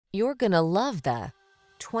You're gonna love the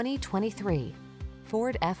 2023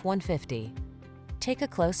 Ford F-150. Take a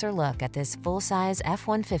closer look at this full-size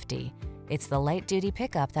F-150. It's the light-duty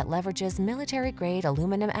pickup that leverages military-grade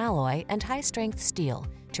aluminum alloy and high-strength steel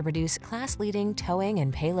to produce class-leading towing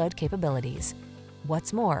and payload capabilities.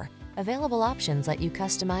 What's more, available options let you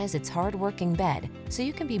customize its hard-working bed so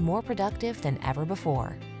you can be more productive than ever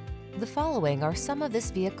before. The following are some of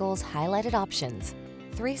this vehicle's highlighted options: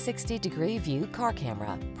 360-degree view car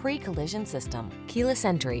camera, pre-collision system, keyless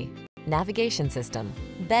entry, navigation system,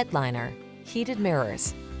 bed liner, heated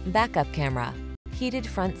mirrors, backup camera, heated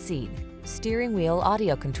front seat, steering wheel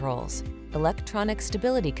audio controls, electronic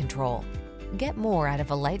stability control. Get more out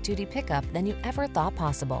of a light-duty pickup than you ever thought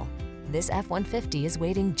possible. This F-150 is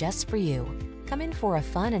waiting just for you. Come in for a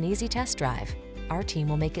fun and easy test drive. Our team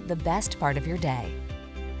will make it the best part of your day.